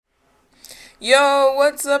Yo,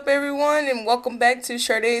 what's up, everyone, and welcome back to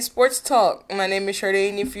Sade Sports Talk. My name is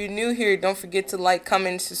Sade, and if you're new here, don't forget to like,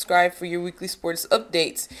 comment, and subscribe for your weekly sports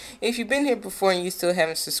updates. If you've been here before and you still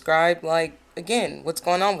haven't subscribed, again, what's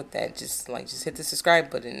going on with that? Just hit the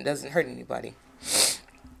subscribe button. It doesn't hurt anybody.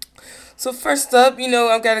 So first up,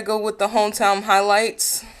 I've got to go with the hometown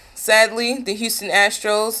highlights. Sadly, the Houston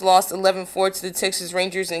Astros lost 11-4 to the Texas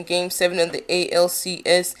Rangers in Game 7 of the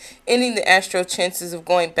ALCS, ending the Astros' chances of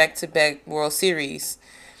going back-to-back World Series.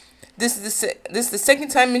 This is the second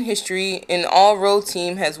time in history an all-road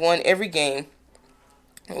team has won every game,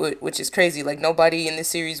 which is crazy. Like, nobody in the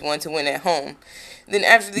series wanted to win at home. Then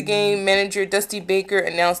after the game, manager Dusty Baker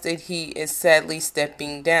announced that he is sadly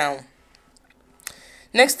stepping down.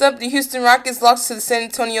 Next up, the Houston Rockets lost to the San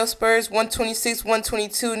Antonio Spurs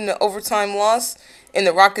 126-122 in the overtime loss, and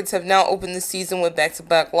the Rockets have now opened the season with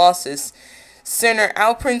back-to-back losses. Center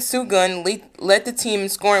Alperen Sengun led the team in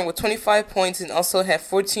scoring with 25 points and also had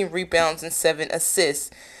 14 rebounds and 7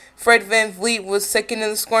 assists. Fred VanVleet was second in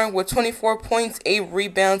the scoring with 24 points, 8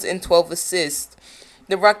 rebounds, and 12 assists.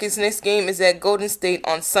 The Rockets' next game is at Golden State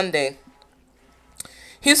on Sunday.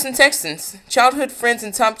 Houston Texans, childhood friends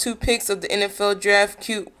and top 2 picks of the NFL draft,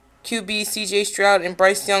 QB CJ Stroud and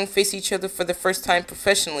Bryce Young face each other for the first time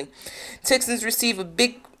professionally. Texans receive a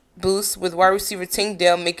big boost with wide receiver Tank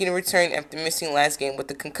Dell making a return after missing last game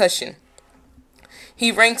with a concussion.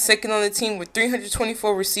 He ranks second on the team with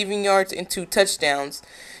 324 receiving yards and 2 touchdowns.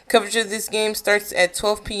 Coverage of this game starts at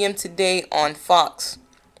 12 p.m. today on Fox.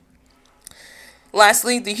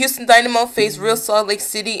 Lastly, the Houston Dynamo faced Real Salt Lake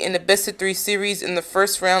City in the best-of-3 series in the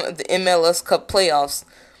first round of the MLS Cup playoffs.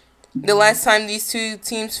 The last time these two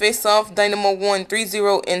teams faced off, Dynamo won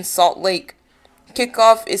 3-0 in Salt Lake.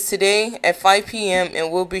 Kickoff is today at 5 p.m.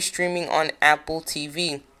 and will be streaming on Apple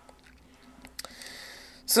TV.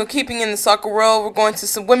 So keeping in the soccer world, we're going to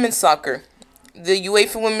some women's soccer. The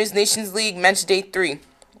UEFA Women's Nations League Match Day 3.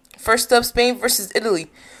 First up, Spain versus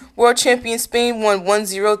Italy. World champion Spain won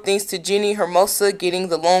 1-0 thanks to Jenny Hermosa getting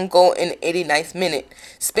the lone goal in the 89th minute.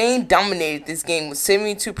 Spain dominated this game with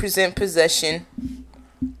 72% possession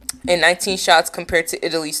and 19 shots compared to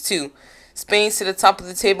Italy's 2. Spain sit at the top of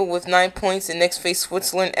the table with 9 points and next face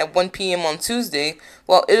Switzerland at 1 p.m. on Tuesday,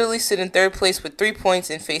 while Italy sit in third place with 3 points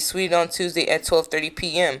and face Sweden on Tuesday at 12:30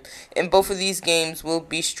 p.m. And both of these games will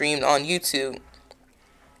be streamed on YouTube.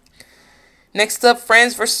 Next up,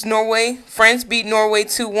 France versus Norway. France beat Norway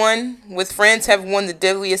 2-1. With France having won the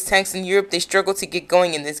deadliest tanks in Europe, they struggled to get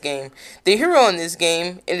going in this game. The hero in this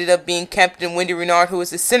game ended up being Captain Wendy Renard, who was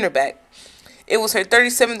the center back. It was her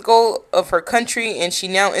 37th goal of her country, and she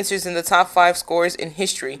now enters in the top 5 scorers in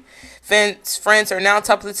history. France are now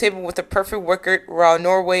top of the table with a perfect record, while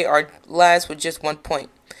Norway are last with just 1 point.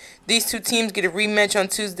 These two teams get a rematch on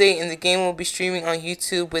Tuesday, and the game will be streaming on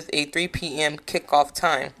YouTube with a 3 p.m. kickoff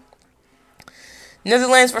time.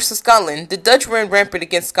 Netherlands versus Scotland. The Dutch ran rampant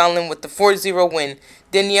against Scotland with the 4-0 win.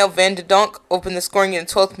 Danielle van de Donk opened the scoring in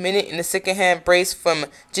the 12th minute, and the second-hand brace from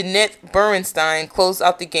Jeanette Berenstein closed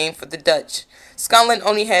out the game for the Dutch. Scotland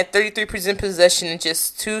only had 33% possession and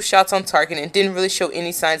just 2 shots on target and didn't really show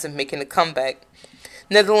any signs of making a comeback.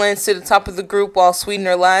 Netherlands sit at the top of the group while Sweden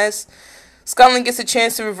are last. Scotland gets a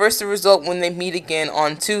chance to reverse the result when they meet again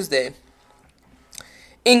on Tuesday.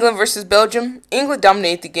 England versus Belgium. England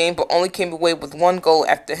dominated the game but only came away with 1 goal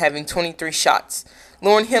after having 23 shots.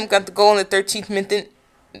 Lauren Hemp got the goal in the 13th minute.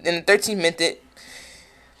 In the 13th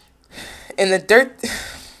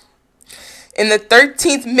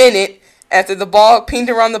minute, after the ball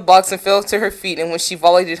pinged around the box and fell to her feet, and when she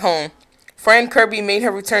volleyed it home. Fran Kirby made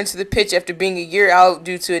her return to the pitch after being a year out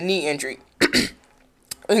due to a knee injury.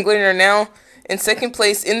 England are now in second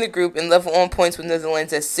place in the group and level on points with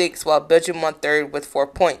Netherlands at 6, while Belgium on third with 4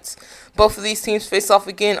 points. Both of these teams face off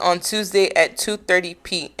again on Tuesday at 2:30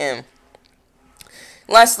 p.m.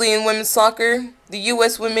 Lastly, in women's soccer, the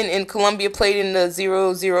U.S. women in Columbia played in the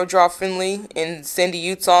 0-0 draw friendly in Sandy,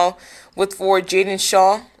 Utah, with forward Jaden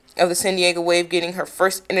Shaw of the San Diego Wave getting her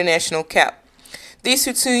first international cap. These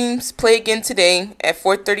two teams play again today at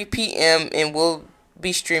 4:30 p.m. and will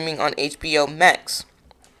be streaming on HBO Max.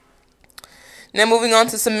 Now moving on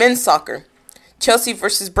to some men's soccer. Chelsea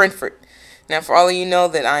versus Brentford. Now for all of you know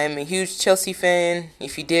that I am a huge Chelsea fan.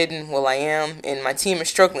 If you didn't, well I am. And my team is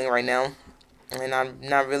struggling right now. And I'm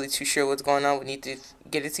not really too sure what's going on. We need to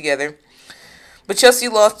get it together. But Chelsea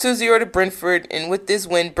lost 2-0 to Brentford. And with this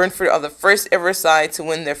win, Brentford are the first ever side to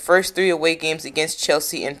win their first 3 away games against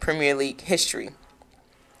Chelsea in Premier League history.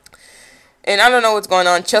 And I don't know what's going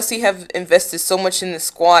on. Chelsea have invested so much in the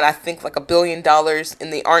squad, I think like $1 billion,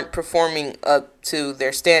 and they aren't performing up to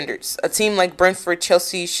their standards. A team like Brentford,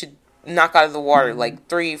 Chelsea should knock out of the water, like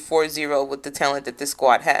 3-4-0 with the talent that this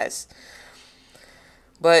squad has.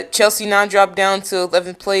 But Chelsea now dropped down to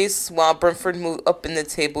 11th place, while Brentford moved up in the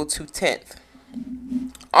table to 10th.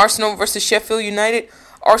 Arsenal versus Sheffield United.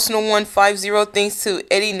 Arsenal won 5-0 thanks to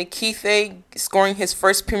Eddie Nketiah scoring his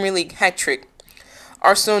first Premier League hat-trick.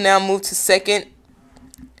 Arsenal now moved to second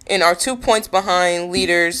and are 2 points behind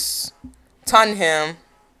leaders Tottenham,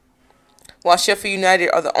 while Sheffield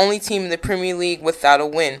United are the only team in the Premier League without a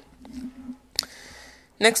win.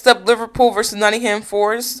 Next up, Liverpool versus Nottingham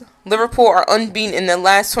Forest. Liverpool are unbeaten in their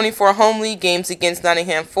last 24 home league games against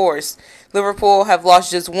Nottingham Forest. Liverpool have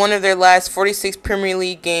lost just one of their last 46 Premier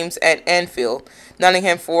League games at Anfield.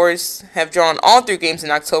 Nottingham Forest have drawn all 3 games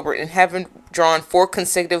in October and haven't drawn 4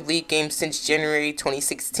 consecutive league games since January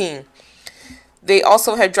 2016. They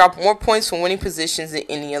also have dropped more points from winning positions than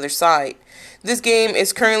any other side. This game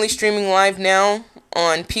is currently streaming live now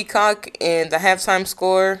on Peacock, and the halftime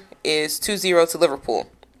score is 2-0 to Liverpool.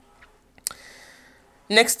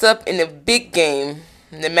 Next up, in the big game,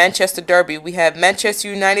 in the Manchester Derby, we have Manchester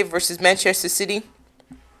United versus Manchester City.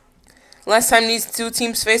 Last time these two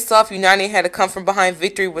teams faced off, United had a come-from-behind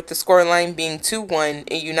victory with the scoreline being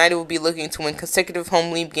 2-1, and United will be looking to win consecutive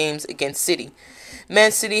home league games against City.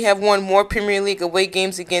 Man City have won more Premier League away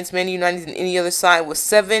games against Man United than any other side, with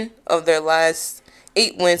 7 of their last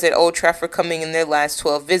 8 wins at Old Trafford coming in their last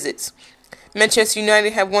 12 visits. Manchester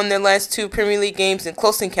United have won their last 2 Premier League games in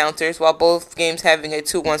close encounters, while both games having a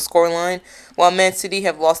 2-1 scoreline, while Man City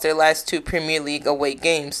have lost their last 2 Premier League away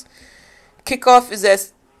games. Kickoff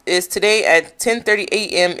is today at 10:30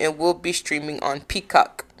 a.m. and will be streaming on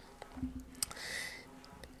Peacock.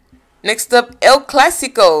 Next up, El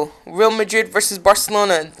Classico, Real Madrid versus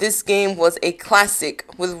Barcelona. This game was a classic,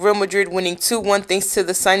 with Real Madrid winning 2-1 thanks to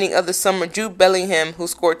the signing of the summer Jude Bellingham, who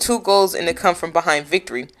scored 2 goals in a come-from-behind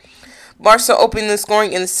victory. Barca opened the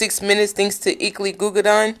scoring in the 6 minutes thanks to Ilkay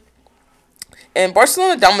Gundogan. And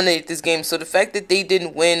Barcelona dominated this game, so the fact that they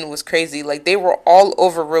didn't win was crazy. Like, they were all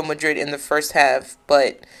over Real Madrid in the first half,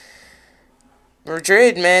 but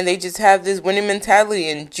Madrid, man, they just have this winning mentality.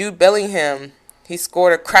 And Jude Bellingham, he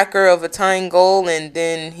scored a cracker of a tying goal, and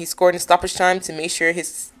then he scored in stoppage time to make sure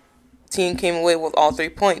his team came away with all 3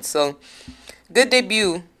 points. So, good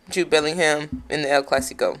debut, Jude Bellingham, in the El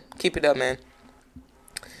Clasico. Keep it up, man.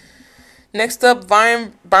 Next up,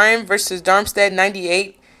 Bayern versus Darmstadt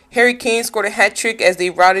 98. Harry Kane scored a hat-trick as they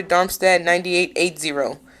routed Darmstadt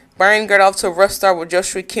 98-8-0. Bayern got off to a rough start with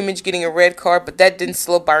Joshua Kimmich getting a red card, but that didn't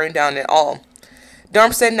slow Bayern down at all.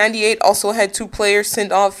 Darmstadt 98 also had 2 players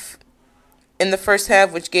sent off in the first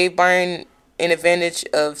half, which gave Bayern an advantage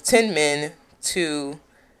of 10 men to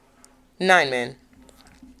 9 men.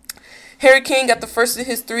 Harry Kane got the first of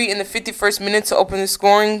his 3 in the 51st minute to open the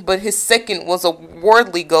scoring, but his second was a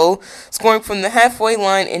worldly goal, scoring from the halfway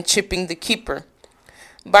line and chipping the keeper.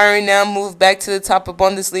 Bayern now moved back to the top of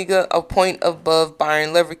Bundesliga, a point above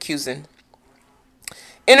Bayern Leverkusen.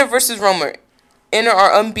 Inter versus Roma. Inter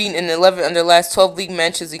are unbeaten in 11 of their last 12 league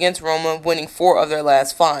matches against Roma, winning 4 of their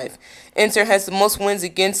last 5. Inter has the most wins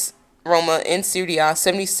against Roma in Serie A,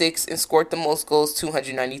 76, and scored the most goals,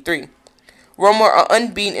 293. Roma are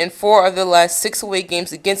unbeaten in 4 of their last 6 away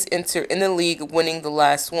games against Inter in the league, winning the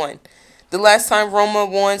last one. The last time Roma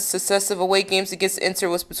won successive away games against Inter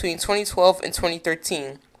was between 2012 and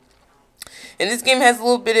 2013. And this game has a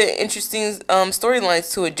little bit of interesting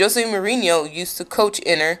storylines to it. Jose Mourinho used to coach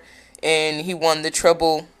Inter, and he won the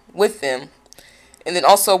treble with them. And then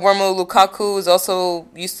also Romelu Lukaku is also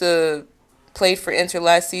used to play for Inter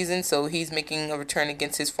last season, so he's making a return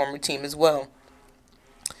against his former team as well.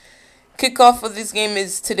 Kickoff of this game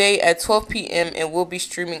is today at 12 p.m. and will be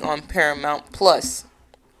streaming on Paramount+.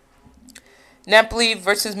 Napoli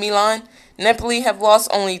versus Milan. Napoli have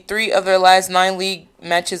lost only 3 of their last 9 league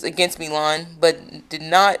matches against Milan, but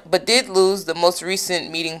did lose the most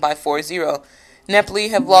recent meeting by 4-0. Napoli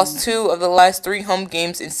have lost 2 of the last 3 home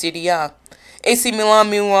games in Serie A. AC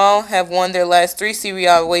Milan, meanwhile, have won their last 3 Serie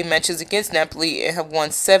A away matches against Napoli and have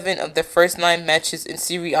won 7 of their first 9 matches in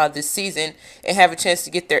Serie A this season and have a chance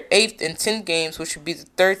to get their 8th in 10 games, which would be the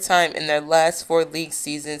 3rd time in their last 4 league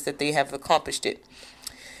seasons that they have accomplished it.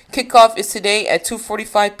 Kickoff is today at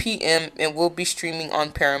 2:45 p.m. and will be streaming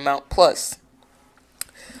on Paramount+.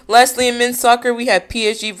 Lastly, in men's soccer, we have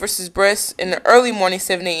PSG versus Brest in the early morning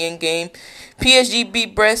 7 a.m. game. PSG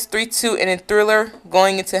beat Brest 3-2 in a thriller.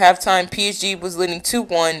 Going into halftime, PSG was leading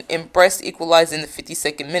 2-1 and Brest equalized in the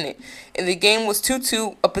 52nd minute. And the game was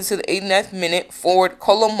 2-2 up until the 89th minute. Forward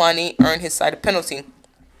Colomani earned his side a penalty.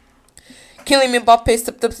 Kylian Mbappe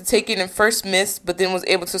stepped up to take it and first missed, but then was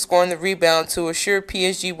able to score on the rebound to assure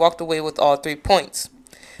PSG walked away with all 3 points.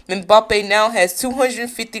 Mbappe now has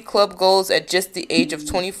 250 club goals at just the age of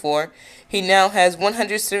 24. He now has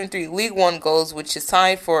 173 League One goals, which is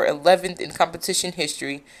tied for 11th in competition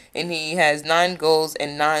history, and he has 9 goals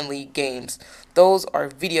and 9 league games. Those are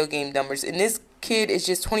video game numbers, and this kid is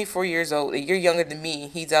just 24 years old. A year younger than me.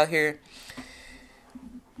 He's out here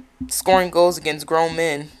scoring goals against grown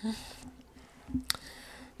men.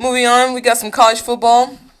 Moving on, we got some college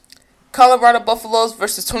football. Colorado Buffaloes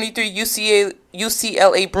versus 23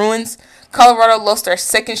 UCLA Bruins. Colorado lost their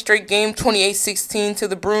second straight game, 28-16 to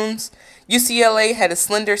the Bruins. UCLA had a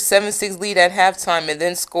slender 7-6 lead at halftime and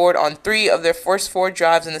then scored on 3 of their first 4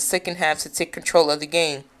 drives in the second half to take control of the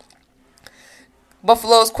game.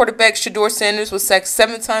 Buffalo's quarterback Shedeur Sanders was sacked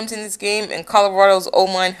 7 times in this game, and Colorado's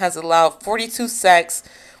O-line has allowed 42 sacks,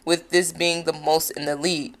 with this being the most in the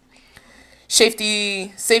league.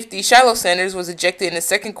 Safety Shiloh Sanders was ejected in the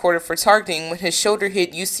second quarter for targeting when his shoulder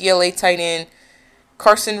hit UCLA tight end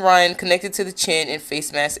Carson Ryan connected to the chin and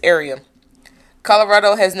face mask area.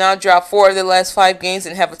 Colorado has now dropped 4 of their last 5 games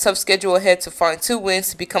and have a tough schedule ahead to find 2 wins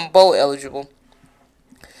to become bowl eligible.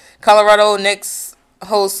 Colorado next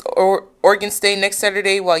hosts Oregon State next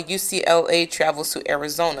Saturday, while UCLA travels to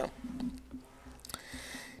Arizona.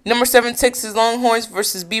 Number 7 Texas Longhorns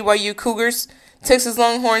versus BYU Cougars. Texas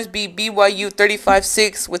Longhorns beat BYU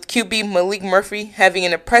 35-6 with QB Malik Murphy having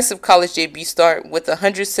an impressive college debut start with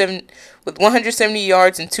 170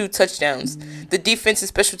 yards and 2 touchdowns. The defense and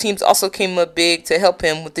special teams also came up big to help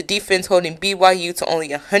him, with the defense holding BYU to only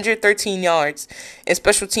 113 yards, and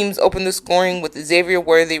special teams opened the scoring with Xavier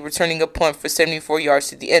Worthy returning a punt for 74 yards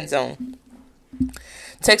to the end zone.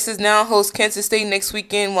 Texas now hosts Kansas State next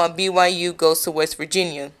weekend, while BYU goes to West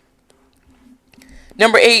Virginia.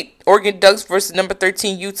 Number 8, Oregon Ducks versus number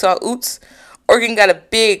 13, Utah Utes. Oregon got a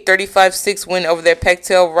big 35-6 win over their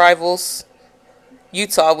Pac-12 rivals,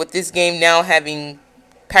 Utah, with this game now having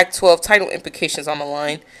Pac-12 title implications on the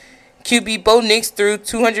line. QB Bo Nix threw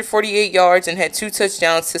 248 yards and had 2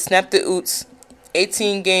 touchdowns to snap the Utes'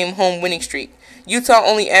 18-game home winning streak. Utah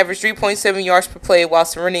only averaged 3.7 yards per play while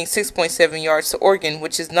surrendering 6.7 yards to Oregon,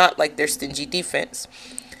 which is not like their stingy defense.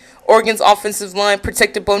 Oregon's offensive line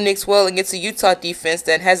protected Bo Nix well against a Utah defense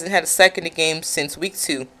that hasn't had a sack in the game since week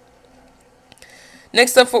 2.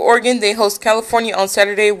 Next up for Oregon, they host California on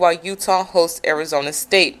Saturday, while Utah hosts Arizona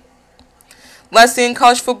State. Lastly in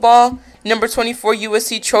college football, number 24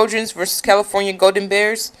 USC Trojans versus California Golden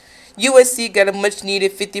Bears. USC got a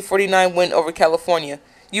much-needed 50-49 win over California.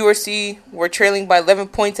 USC were trailing by 11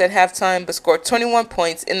 points at halftime but scored 21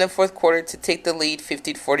 points in the fourth quarter to take the lead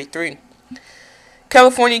 50-43.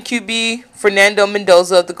 California QB Fernando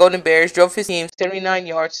Mendoza of the Golden Bears drove his team 79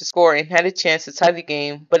 yards to score and had a chance to tie the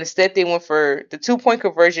game, but instead they went for the 2-point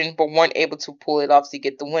conversion but weren't able to pull it off to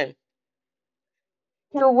get the win.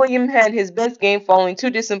 Caleb Williams had his best game following 2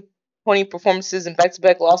 disappointing performances in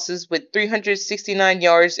back-to-back losses with 369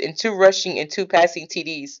 yards and 2 rushing and 2 passing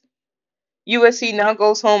TDs. USC now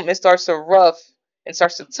goes home and starts a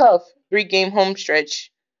tough 3-game stretch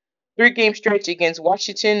against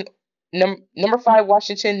Washington, number 5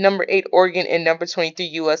 Washington, number 8 Oregon, and number 23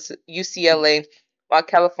 UCLA, while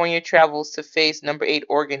California travels to face number 8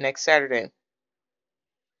 Oregon next Saturday.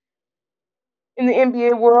 In the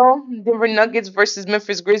NBA world, Denver Nuggets versus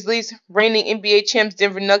Memphis Grizzlies. Reigning NBA champs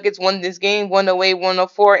Denver Nuggets won this game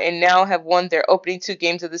 108-104 and now have won their opening 2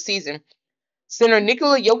 games of the season. Center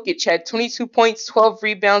Nikola Jokic had 22 points, 12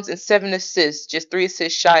 rebounds, and 7 assists, just 3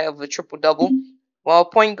 assists shy of a triple-double, while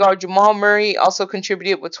point guard Jamal Murray also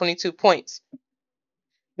contributed with 22 points.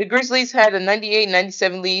 The Grizzlies had a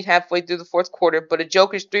 98-97 lead halfway through the fourth quarter, but a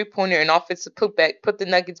Joker's 3-pointer and offensive putback put the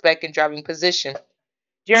Nuggets back in driving position.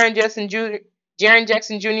 Jaren Jackson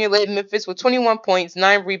Jr. led Memphis with 21 points,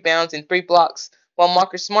 9 rebounds, and 3 blocks, while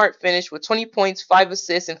Marcus Smart finished with 20 points, 5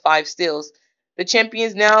 assists, and 5 steals. The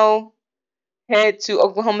champions now head to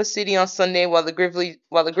Oklahoma City on Sunday, while the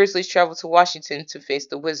Grizzlies travel to Washington to face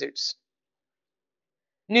the Wizards.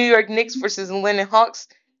 New York Knicks versus Atlanta Hawks.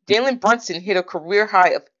 Jalen Brunson hit a career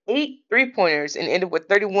high of 8 3-pointers and ended with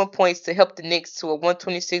 31 points to help the Knicks to a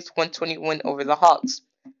 126-120 win over the Hawks.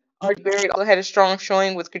 R.J. Barrett also had a strong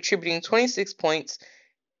showing with contributing 26 points,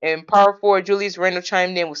 and power forward Julius Randle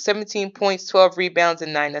chimed in with 17 points, 12 rebounds,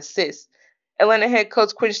 and 9 assists. Atlanta head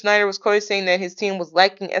coach Quinn Snyder was quoted saying that his team was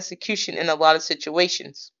lacking execution in a lot of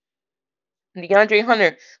situations. DeAndre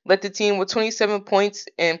Hunter led the team with 27 points,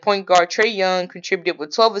 and point guard Trae Young contributed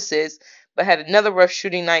with 12 assists, but had another rough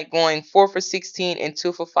shooting night going 4 for 16 and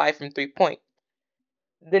 2 for 5 from 3-point.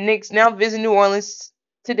 The Knicks now visit New Orleans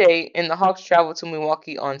today, and the Hawks travel to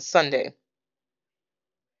Milwaukee on Sunday.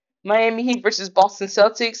 Miami Heat versus Boston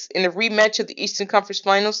Celtics. In a rematch of the Eastern Conference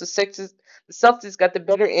Finals, the The Celtics got the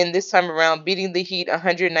better end this time around, beating the Heat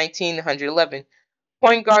 119-111.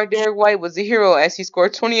 Point guard Derek White was the hero as he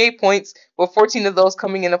scored 28 points, with 14 of those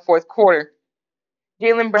coming in the fourth quarter.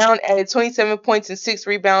 Jaylen Brown added 27 points and 6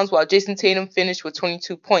 rebounds, while Jason Tatum finished with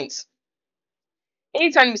 22 points.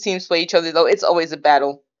 Anytime these teams play each other, though, it's always a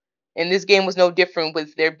battle. And this game was no different,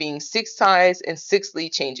 with there being 6 ties and 6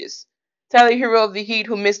 lead changes. Tyler Hero of the Heat,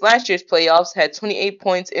 who missed last year's playoffs, had 28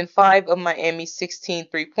 points and 5 of Miami's 16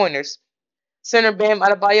 three-pointers. Center Bam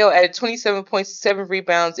Adebayo added 27 points and 7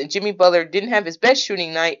 rebounds, and Jimmy Butler didn't have his best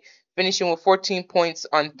shooting night, finishing with 14 points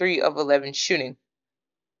on 3 of 11 shooting.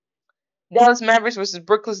 Dallas Mavericks versus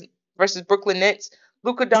Brooklyn Nets.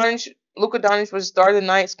 Luka Doncic was the star of the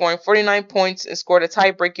night, scoring 49 points and scored a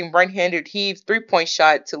tie-breaking right-handed heave three-point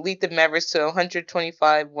shot to lead the Mavericks to a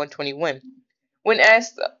 125-120 win. When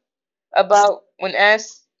asked about when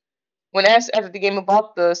asked after the game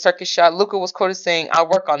about the circus shot, Luka was quoted saying, "I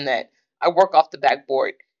work on that. I work off the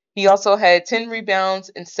backboard." He also had 10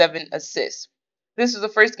 rebounds and 7 assists. This was the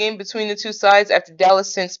first game between the two sides after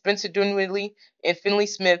Dallas sent Spencer Dinwiddie and Finley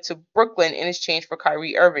Smith to Brooklyn in exchange for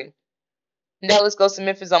Kyrie Irving. Dallas goes to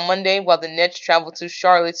Memphis on Monday, while the Nets travel to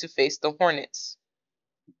Charlotte to face the Hornets.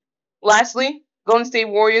 Lastly, Golden State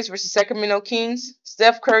Warriors versus Sacramento Kings.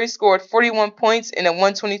 Steph Curry scored 41 points in a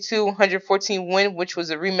 122-114 win, which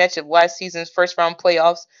was a rematch of last season's first-round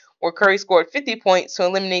playoffs, where Curry scored 50 points to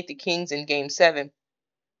eliminate the Kings in Game 7.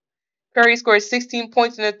 Curry scored 16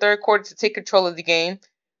 points in the third quarter to take control of the game.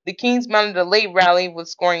 The Kings mounted a late rally with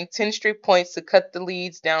scoring 10 straight points to cut the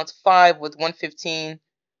leads down to 5 with a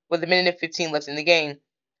minute and 15 left in the game.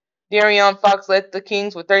 De'Aaron Fox led the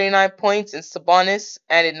Kings with 39 points, and Sabonis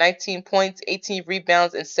added 19 points, 18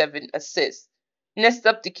 rebounds, and 7 assists. Next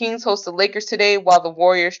up, the Kings host the Lakers today, while the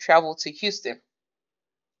Warriors travel to Houston.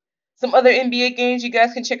 Some other NBA games you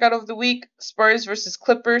guys can check out over the week. Spurs versus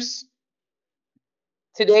Clippers.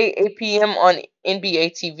 Today, 8 p.m. on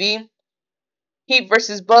NBA TV. Heat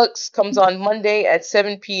versus Bucks comes on Monday at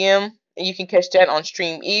 7 p.m. and you can catch that on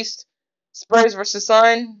Stream East. Spurs versus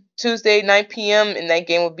Sun, Tuesday, 9 p.m. and that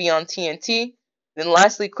game will be on TNT. Then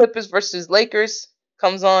lastly, Clippers versus Lakers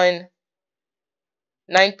comes on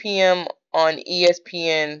 9 p.m. on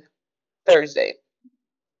ESPN Thursday.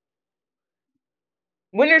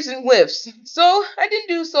 Winners and whiffs. So I didn't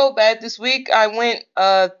do so bad this week. I went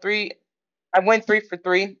 3 for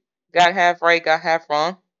 3. Got half right, got half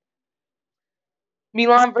wrong.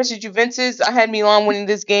 Milan versus Juventus. I had Milan winning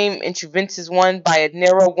this game, and Juventus won by a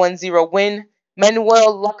narrow 1-0 win.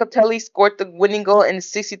 Manuel Locatelli scored the winning goal in the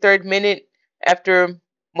 63rd minute after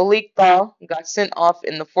Malik Thal got sent off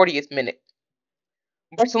in the 40th minute.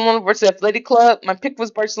 Barcelona versus Athletic Club. My pick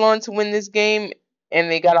was Barcelona to win this game, and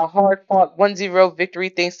they got a hard-fought 1-0 victory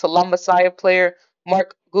thanks to La Masia player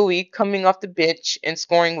Marc Gui coming off the bench and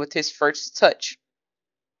scoring with his first touch.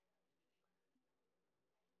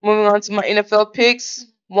 Moving on to my NFL picks.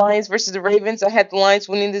 Lions versus the Ravens. I had the Lions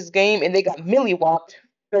winning this game, and they got millie-whopped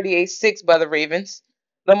 38-6 by the Ravens.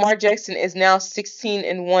 Lamar Jackson is now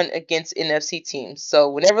 16-1 against NFC teams. So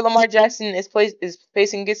whenever Lamar Jackson is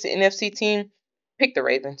facing against the NFC team, pick the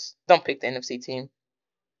Ravens. Don't pick the NFC team.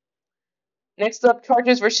 Next up,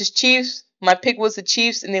 Chargers versus Chiefs. My pick was the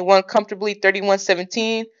Chiefs, and they won comfortably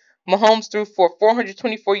 31-17. Mahomes threw for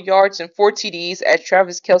 424 yards and 4 TDs, as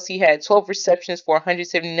Travis Kelce had 12 receptions for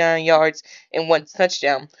 179 yards and 1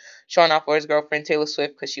 touchdown, showing off for his girlfriend Taylor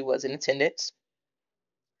Swift because she was in attendance.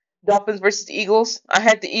 Dolphins versus Eagles. I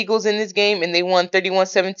had the Eagles in this game, and they won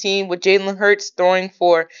 31-17 with Jalen Hurts throwing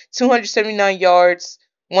for 279 yards,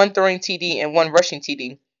 1 throwing TD, and 1 rushing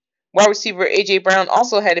TD. Wide receiver A.J. Brown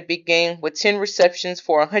also had a big game with 10 receptions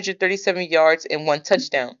for 137 yards and 1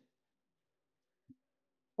 touchdown.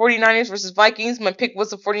 49ers versus Vikings. My pick was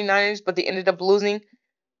the 49ers, but they ended up losing.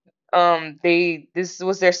 This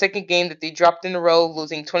was their second game that they dropped in a row,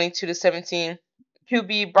 losing 22-17.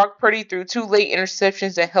 QB Brock Purdy threw 2 late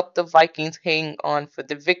interceptions that helped the Vikings hang on for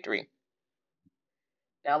the victory.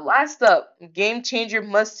 Now, last up, game changer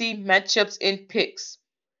must-see matchups and picks.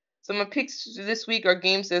 So my picks this week are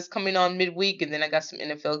games that's coming on midweek, and then I got some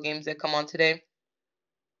NFL games that come on today.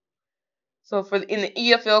 So in the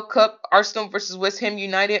EFL Cup, Arsenal versus West Ham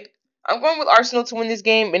United. I'm going with Arsenal to win this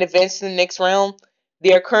game and advance to the next round.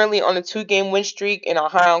 They are currently on a 2-game win streak and are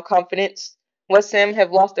high on confidence. West Ham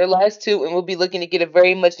have lost their last 2 and will be looking to get a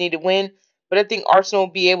very much needed win, but I think Arsenal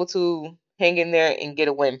will be able to hang in there and get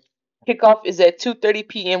a win. Kickoff is at 2:30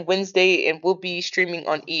 p.m. Wednesday and will be streaming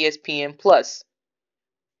on ESPN+.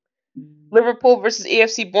 Liverpool versus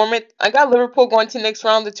AFC Bournemouth. I got Liverpool going to the next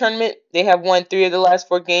round of the tournament. They have won 3 of the last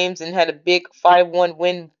 4 games and had a big 5-1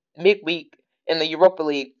 win midweek in the Europa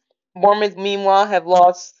League. Bournemouth, meanwhile, have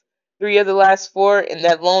lost three of the last four, and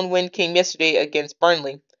that lone win came yesterday against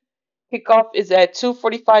Burnley. Kickoff is at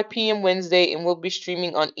 2:45 p.m. Wednesday and will be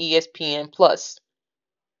streaming on ESPN Plus.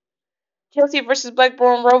 Chelsea versus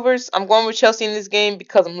Blackburn Rovers. I'm going with Chelsea in this game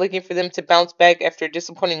because I'm looking for them to bounce back after a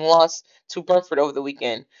disappointing loss to Brentford over the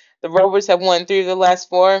weekend. The Rovers have won three of the last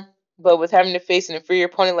four, but with having to face an inferior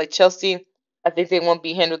opponent like Chelsea, I think they won't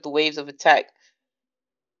be handled the waves of attack.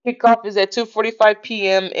 Kickoff is at 2:45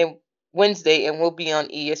 p.m. and Wednesday and will be on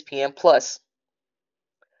ESPN Plus.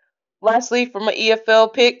 Lastly, for my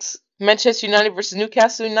EFL picks, Manchester United versus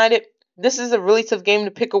Newcastle United. This is a really tough game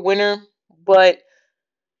to pick a winner, but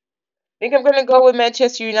I think I'm going to go with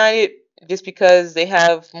Manchester United just because they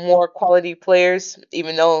have more quality players,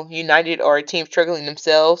 even though United are a team struggling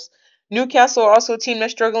themselves. Newcastle are also a team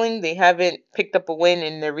that's struggling. They haven't picked up a win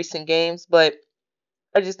in their recent games, but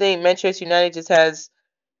I just think Manchester United just has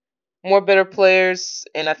more better players,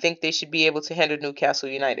 and I think they should be able to handle Newcastle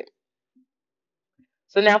United.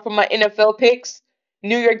 So now for my NFL picks,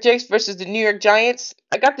 New York Jets versus the New York Giants.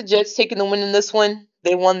 I got the Jets taking the win in this one.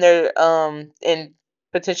 They won their and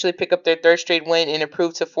potentially pick up their third straight win and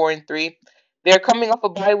improve to 4-3. They're coming off a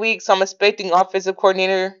bye week, so I'm expecting offensive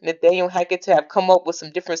coordinator Nathaniel Hackett to have come up with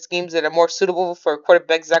some different schemes that are more suitable for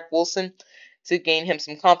quarterback Zach Wilson to gain him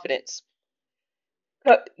some confidence.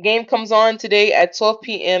 Game comes on today at 12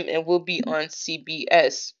 p.m. and will be on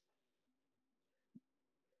CBS.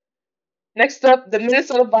 Next up, the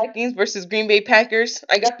Minnesota Vikings versus Green Bay Packers.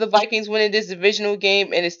 I got the Vikings winning this divisional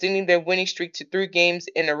game and extending their winning streak to 3 games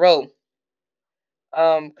in a row.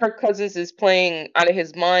 Kirk Cousins is playing out of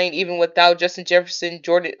his mind, even without Justin Jefferson.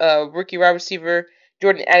 Rookie wide receiver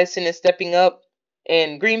Jordan Addison is stepping up.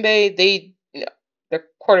 And Green Bay, their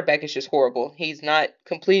quarterback is just horrible. He's not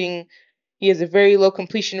completing. He has a very low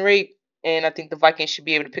completion rate, and I think the Vikings should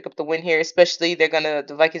be able to pick up the win here. Especially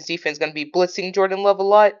the Vikings defense gonna be blitzing Jordan Love a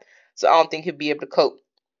lot, so I don't think he'll be able to cope.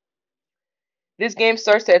 This game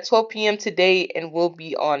starts at 12 p.m. today and will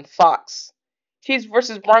be on Fox. Chiefs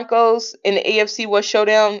versus Broncos in the AFC West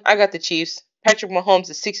Showdown. I got the Chiefs. Patrick Mahomes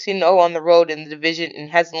is 16-0 on the road in the division and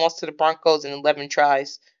hasn't lost to the Broncos in 11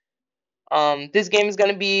 tries. This game is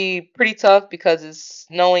going to be pretty tough because it's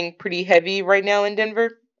snowing pretty heavy right now in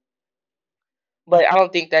Denver. But I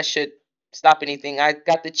don't think that should stop anything. I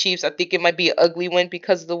got the Chiefs. I think it might be an ugly win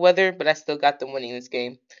because of the weather, but I still got them winning this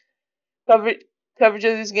game. Coverage Coverage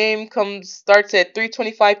of this game starts at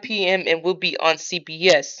 3:25 p.m. and will be on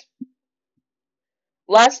CBS.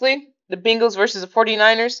 Lastly, the Bengals versus the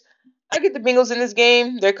 49ers. I get the Bengals in this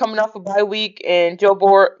game. They're coming off a bye week, and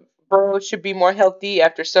Burrow should be more healthy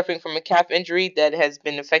after suffering from a calf injury that has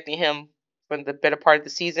been affecting him for the better part of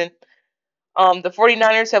the season. The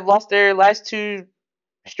 49ers have lost their last 2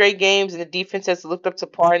 straight games, and the defense has looked up to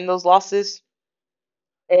par in those losses.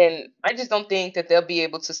 And I just don't think that they'll be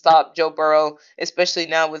able to stop Joe Burrow, especially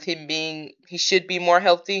now with he should be more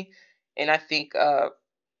healthy. And I think, I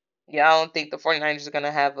don't think the 49ers are going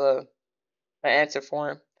to have an answer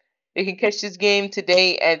for him. You can catch this game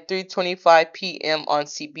today at 3:25 p.m. on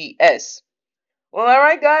CBS. Well, all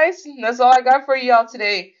right, guys. That's all I got for y'all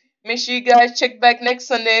today. Make sure you guys check back next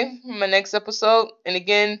Sunday for my next episode. And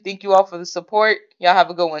again, thank you all for the support. Y'all have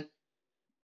a good one.